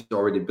job, but he's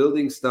already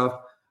building stuff.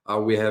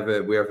 We have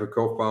a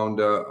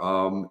co-founder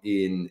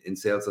in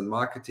sales and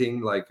marketing,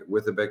 like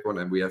with a background,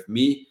 and we have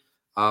me.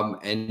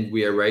 And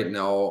we are right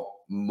now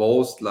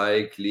most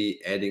likely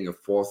adding a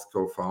fourth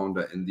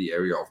co-founder in the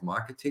area of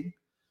marketing,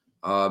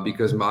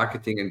 because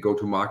marketing and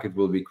go-to-market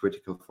will be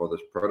critical for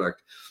this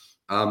product.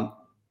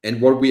 And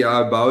what we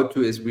are about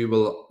to is we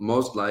will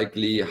most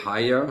likely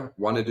hire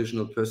one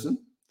additional person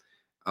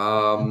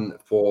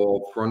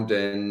for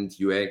front-end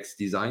UX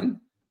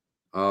design.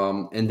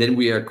 And then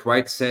we are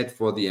quite set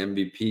for the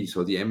MVP.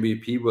 So the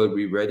MVP will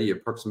be ready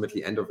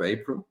approximately end of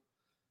April.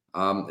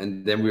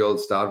 And then we'll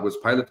start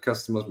with pilot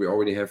customers. We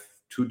already have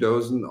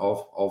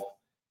 24 of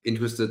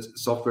interested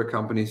software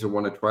companies who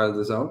want to trial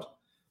this out.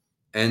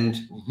 And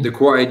the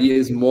core idea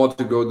is more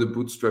to go the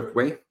bootstrap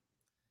way.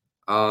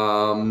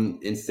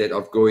 Instead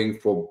of going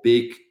for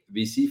big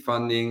VC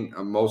funding,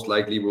 most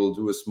likely we'll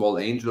do a small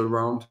angel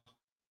round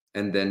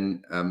and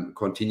then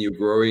continue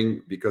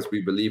growing, because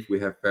we believe we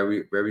have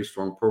very, very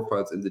strong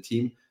profiles in the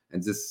team,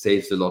 and this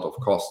saves a lot of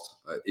cost.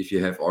 If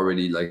you have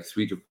already like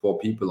 3 to 4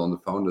 people on the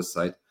founder's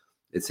side,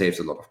 it saves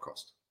a lot of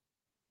cost.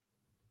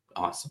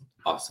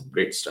 Awesome,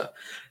 great stuff.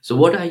 So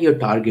what are your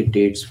target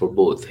dates for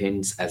both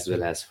Hints as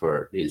well as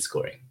for Deal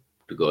Scoring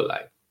to go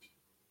live?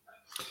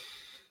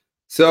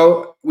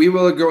 So we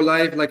will go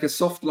live like a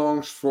soft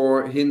launch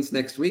for Hints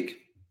next week.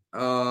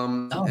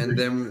 And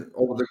then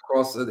over the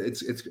course,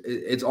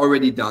 it's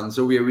already done.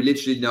 So we are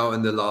literally now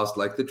in the last,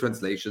 like the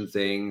translation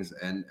things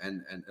and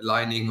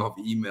aligning of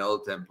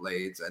email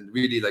templates and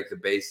really like the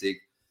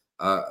basic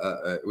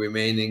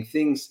remaining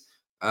things.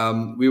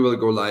 We will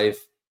go live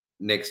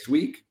next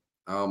week,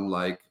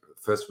 like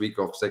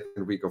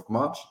second week of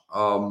March.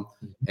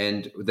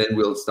 And then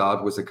we'll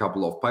start with a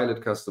couple of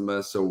pilot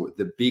customers. So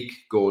the big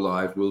go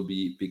live will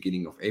be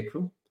beginning of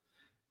April.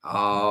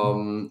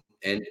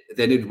 And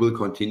then it will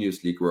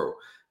continuously grow.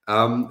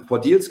 For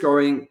Deal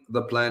Scoring,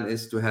 the plan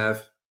is to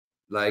have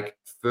like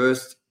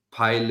first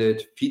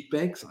pilot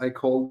feedbacks, I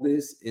call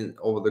this,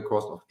 over the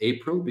course of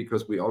April,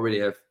 because we already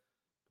have,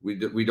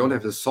 we don't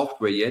have the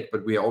software yet,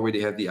 but we already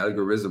have the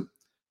algorithm.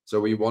 So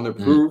we want to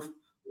prove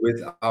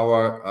with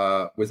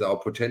our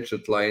potential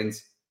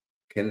clients,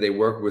 can they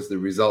work with the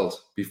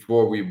result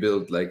before we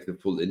build like the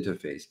full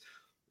interface.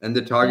 And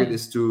the target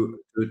is to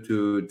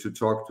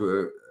talk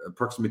to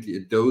approximately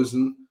a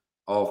dozen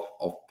of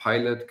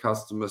pilot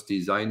customers,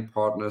 design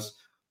partners,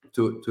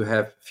 to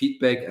have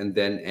feedback, and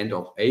then end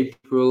of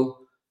April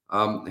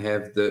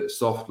have the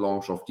soft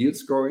launch of Deal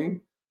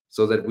Scoring,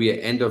 so that we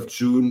are end of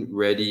June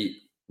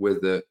ready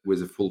with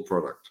a full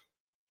product.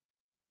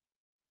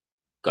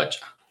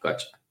 Gotcha.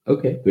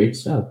 Okay, great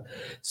stuff.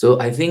 So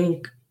I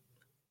think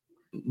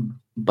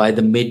by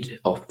the mid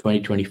of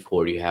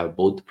 2024, you have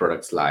both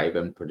products live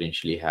and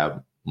potentially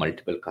have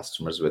multiple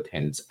customers with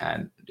Hints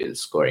and Deal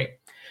Scoring.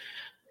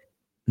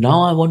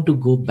 Now I want to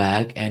go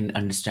back and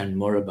understand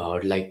more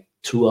about, like,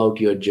 throughout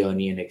your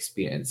journey and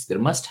experience, there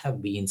must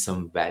have been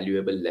some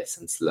valuable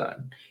lessons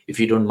learned. If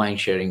you don't mind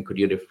sharing, could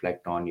you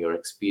reflect on your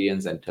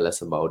experience and tell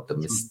us about the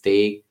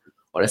mistake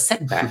or a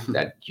setback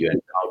that you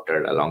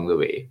encountered along the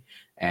way,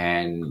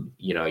 and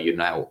you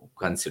now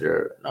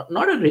consider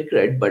not a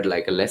regret, but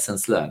like a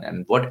lessons learned,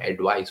 and what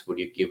advice would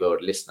you give our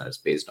listeners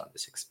based on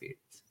this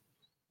experience?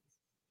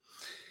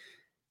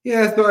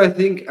 Yeah, so I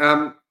think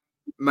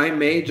my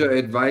major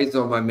advice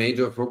or my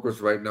major focus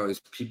right now is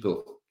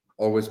people,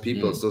 always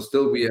people. So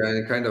still we are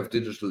in a kind of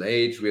digital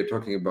age. We are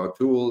talking about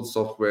tools,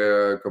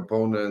 software,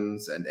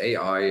 components, and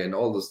AI and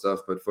all the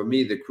stuff. But for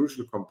me, the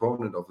crucial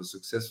component of a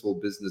successful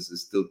business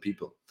is still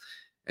people.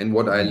 And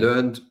what I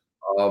learned,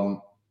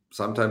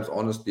 sometimes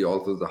honestly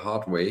also the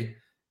hard way,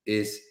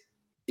 is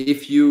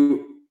if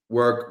you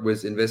work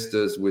with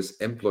investors, with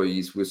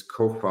employees, with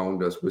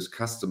co-founders, with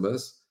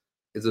customers,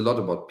 it's a lot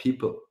about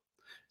people.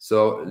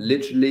 So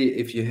literally,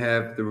 if you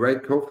have the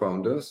right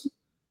co-founders,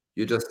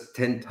 you're just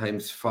 10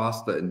 times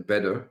faster and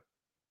better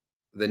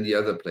than the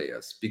other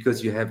players,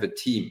 because you have a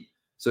team.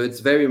 So it's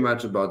very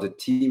much about the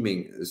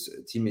teaming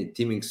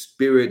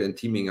spirit and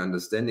teaming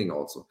understanding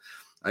also.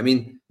 I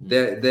mean,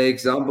 the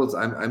examples,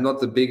 I'm not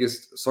the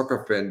biggest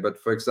soccer fan, but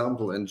for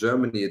example, in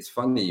Germany, it's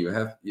funny. You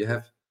have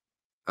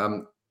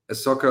a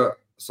soccer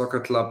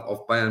club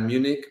of Bayern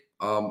Munich.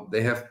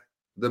 They have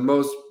the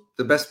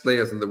best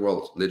players in the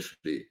world,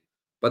 literally.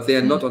 But they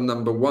are not on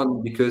number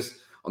one, because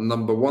on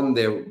number one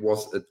there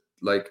was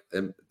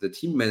the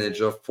team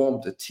manager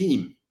formed a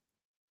team,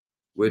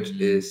 which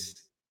is,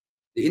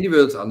 the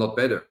individuals are not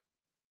better,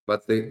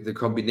 but the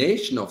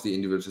combination of the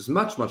individuals is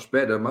much, much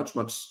better, much,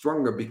 much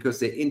stronger, because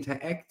they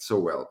interact so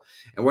well.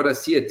 And what I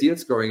see at Deal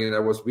Scoring, and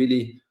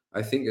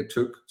I think it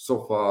took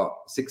so far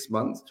 6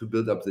 months to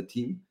build up the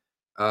team.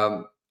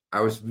 I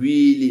was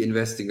really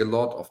investing a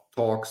lot of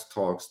talks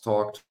to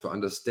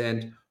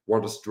understand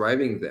what is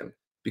driving them.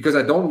 Because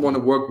I don't want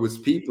to work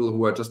with people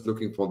who are just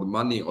looking for the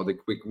money or the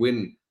quick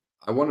win.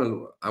 I want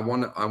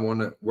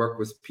to work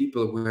with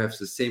people who have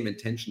the same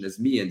intention as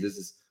me, and this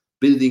is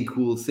building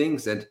cool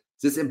things. And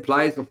this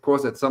implies, of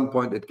course, at some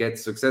point it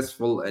gets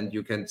successful and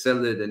you can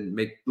sell it and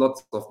make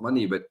lots of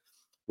money. But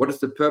what is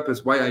the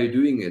purpose? Why are you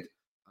doing it?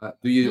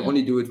 Do you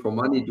only do it for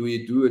money? Do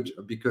you do it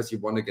because you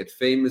want to get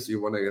famous,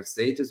 you want to get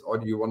status, or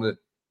do you want to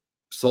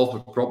solve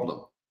a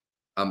problem?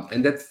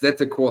 And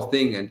that's a core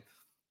thing. And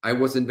I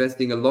was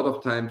investing a lot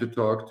of time to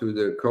talk to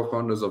the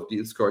co-founders of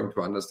Deal Scoring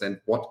to understand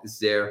what's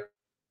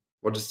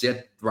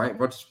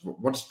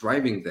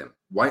driving them,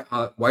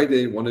 why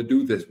they want to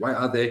do this, why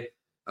are they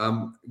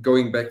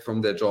going back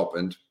from their job.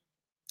 And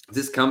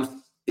this comes,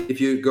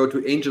 if you go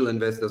to angel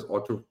investors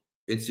or to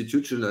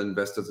institutional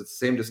investors, it's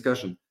the same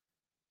discussion.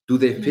 Do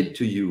they fit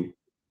to you?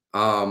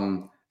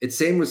 It's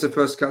same with the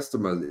first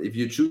customer. If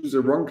you choose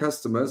the wrong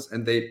customers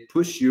and they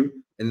push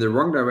you in the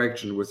wrong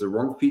direction with the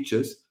wrong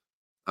features,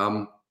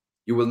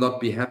 you will not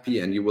be happy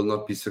and you will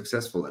not be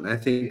successful. And I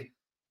think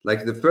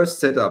like the first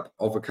setup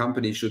of a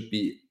company should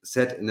be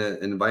set in an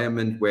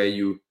environment where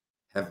you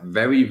have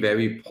very,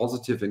 very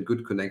positive and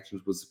good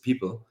connections with the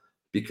people,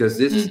 because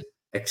this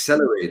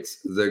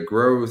accelerates the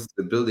growth,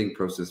 the building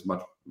process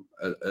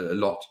a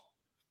lot.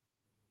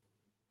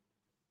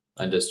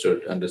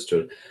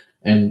 Understood.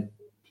 And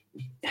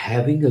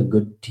having a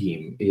good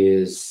team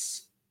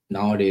is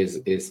nowadays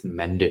is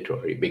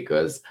mandatory,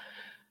 because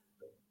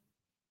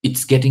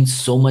it's getting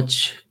so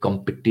much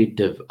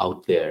competitive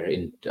out there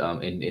in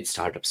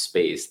startup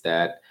space,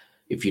 that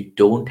if you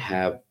don't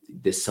have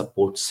this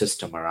support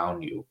system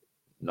around you,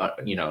 not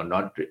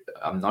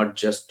I'm not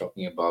just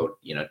talking about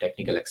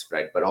technical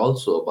expert, but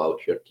also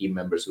about your team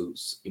members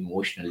who's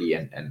emotionally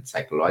and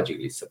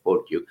psychologically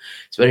support you,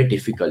 it's very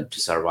difficult to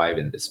survive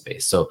in this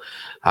space. So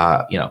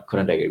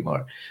couldn't agree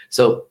more.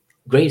 So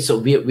great. So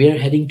we are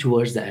heading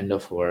towards the end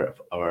of our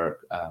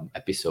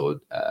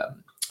episode,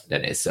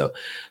 Dennis. So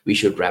we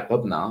should wrap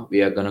up now.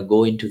 We are going to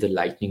go into the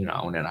lightning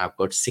round, and I've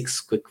got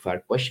 6 quick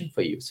fire questions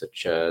for you. So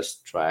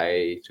just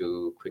try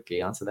to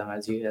quickly answer them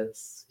as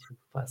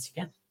fast you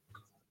can.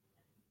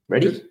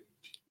 Ready?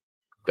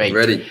 Great.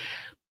 Ready.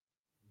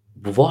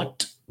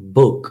 What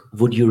book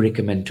would you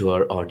recommend to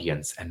our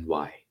audience, and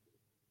why?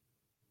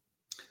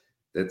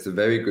 That's a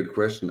very good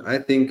question. I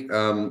think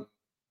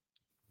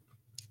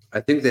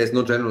there's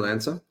no general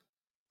answer.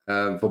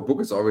 For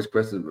book, it's always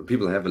question.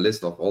 People have a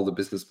list of all the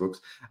business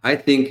books. I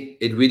think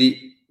it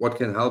really, what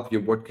can help you,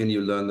 what can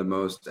you learn the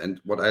most?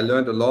 And what I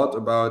learned a lot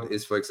about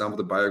is, for example,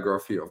 the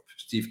biography of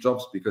Steve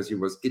Jobs, because he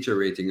was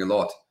iterating a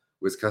lot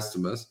with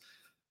customers.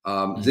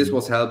 This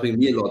was helping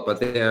me a lot, but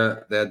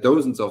there are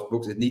dozens of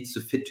books. It needs to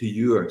fit to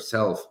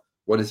yourself.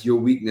 What is your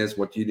weakness?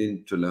 What you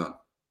need to learn?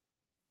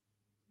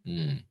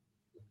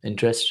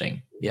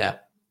 Interesting. Yeah.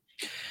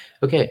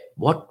 Okay,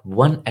 what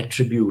one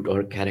attribute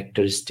or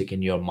characteristic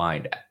in your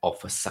mind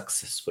of a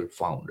successful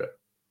founder?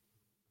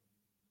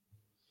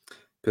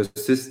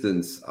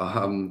 Persistence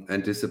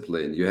and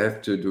discipline. You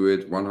have to do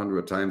it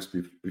 100 times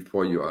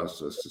before you are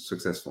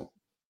successful.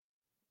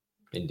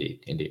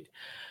 Indeed.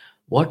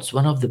 What's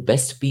one of the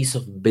best piece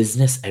of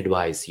business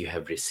advice you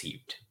have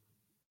received?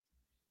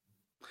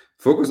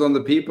 Focus on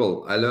the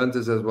people. I learned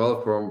this as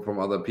well from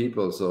other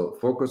people. So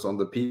focus on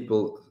the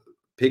people.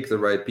 Pick the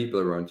right people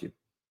around you.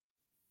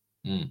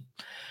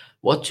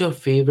 What's your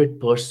favorite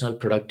personal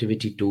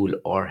productivity tool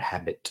or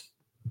habit?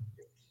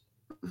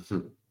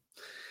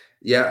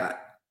 Yeah,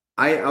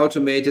 I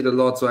automated a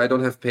lot, so I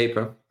don't have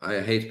paper. I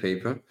hate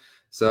paper.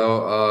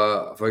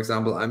 So, for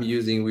example, I'm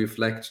using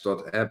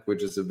Reflect.app,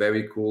 which is a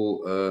very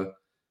cool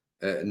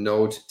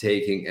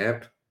note-taking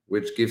app,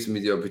 which gives me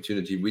the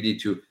opportunity really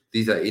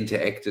these are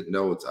interactive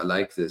notes. I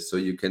like this. So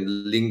you can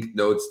link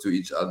notes to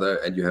each other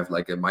and you have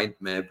like a mind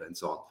map and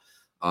so on.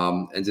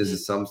 And this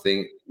is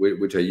something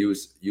which I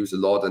use a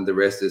lot. And the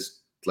rest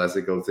is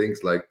classical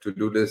things like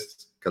to-do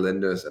lists,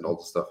 calendars, and all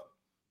the stuff.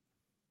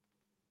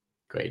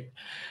 Great.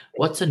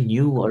 What's a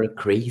new or a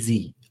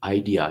crazy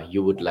idea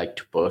you would like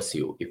to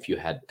pursue if you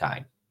had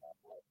time?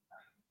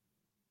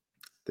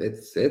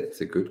 That's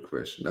a good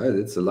question.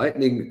 It's a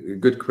lightning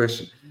good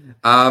question.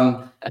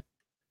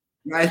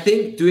 I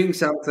think doing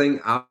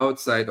something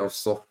outside of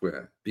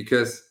software,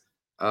 because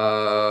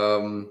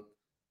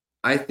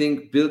I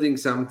think building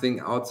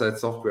something outside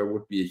software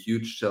would be a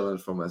huge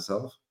challenge for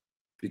myself,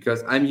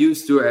 because I'm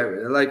used to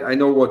I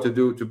know what to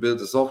do to build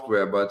the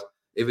software, but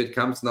if it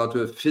comes now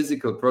to a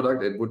physical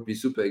product, it would be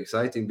super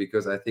exciting,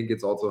 because I think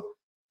it's also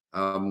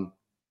a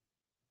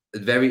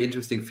very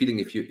interesting feeling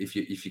if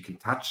you can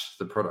touch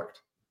the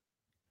product.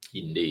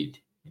 Indeed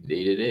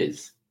it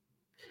is.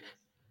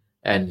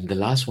 And the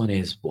last one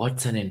is,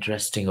 what's an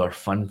interesting or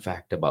fun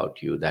fact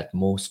about you that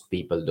most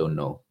people don't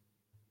know?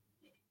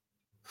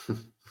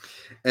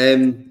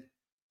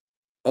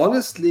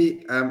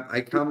 Honestly,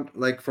 I come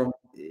from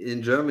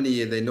in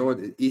Germany. They know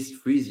it, East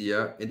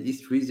Frisia, and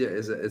East Frisia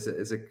is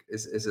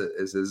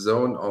a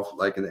zone of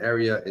like an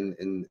area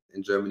in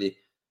Germany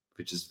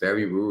which is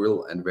very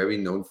rural and very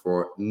known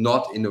for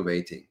not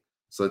innovating.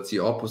 So it's the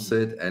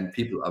opposite, and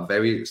people are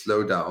very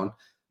slow down.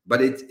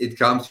 But it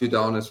calms you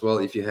down as well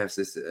if you have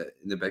this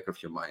in the back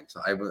of your mind. So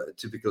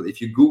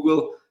if you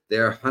Google,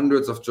 there are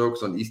hundreds of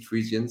jokes on East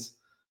Frisians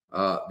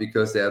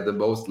because they are the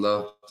most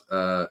loved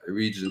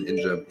region in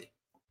Germany.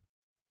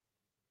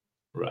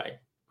 Right.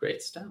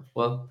 Great stuff.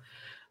 Well,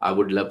 I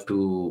would love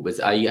to,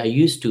 but I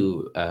used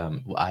to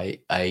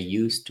I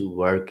used to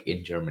work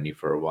in Germany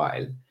for a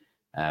while,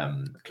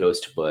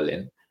 close to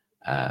Berlin.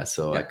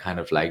 So I kind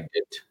of liked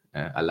it.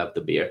 I love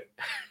the beer.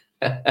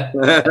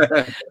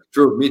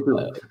 True, me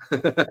too.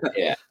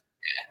 Yeah.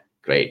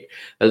 Great.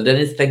 Well,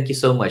 Dennis, thank you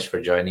so much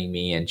for joining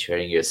me and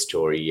sharing your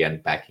story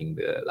and packing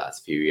the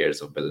last few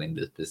years of building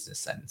this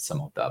business and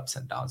some of the ups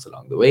and downs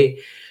along the way.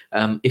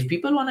 If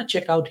people want to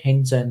check out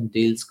Hints and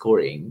Deal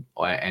Scoring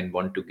and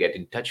want to get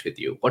in touch with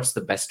you, what's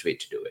the best way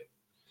to do it?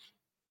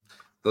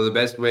 So the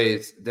best way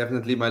is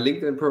definitely my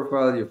LinkedIn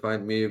profile. You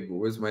find me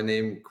with my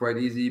name quite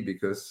easy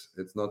because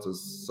it's not a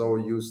so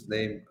used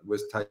name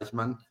with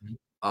Teichmann.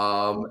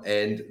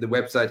 And the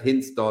website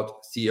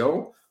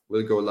hints.co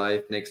will go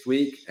live next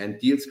week. And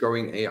Deal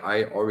Scoring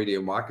AI, already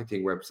a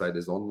marketing website,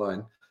 is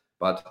online.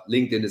 But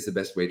LinkedIn is the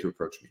best way to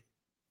approach me.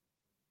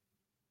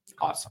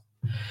 Awesome.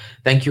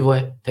 Thank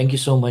you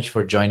so much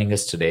for joining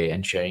us today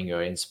and sharing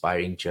your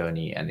inspiring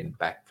journey and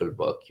impactful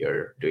work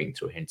you're doing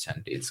through Hints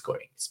and Deal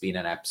Scoring. It's been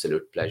an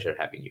absolute pleasure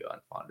having you on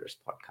Founders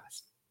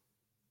Podcast.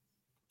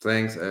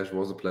 Thanks, Ash. It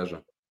was a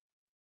pleasure.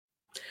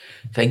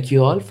 Thank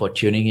you all for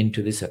tuning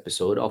into this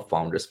episode of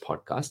Founders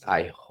Podcast.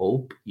 I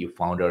hope you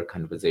found our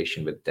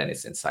conversation with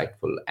Dennis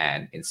insightful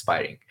and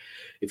inspiring.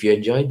 If you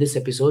enjoyed this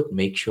episode,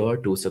 make sure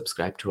to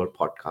subscribe to our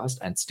podcast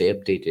and stay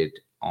updated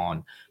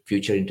on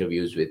future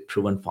interviews with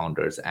proven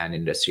founders and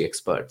industry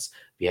experts.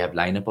 We have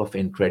lineup of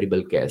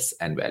incredible guests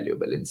and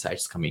valuable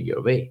insights coming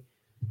your way.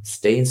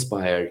 Stay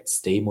inspired,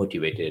 stay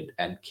motivated,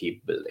 and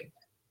keep building.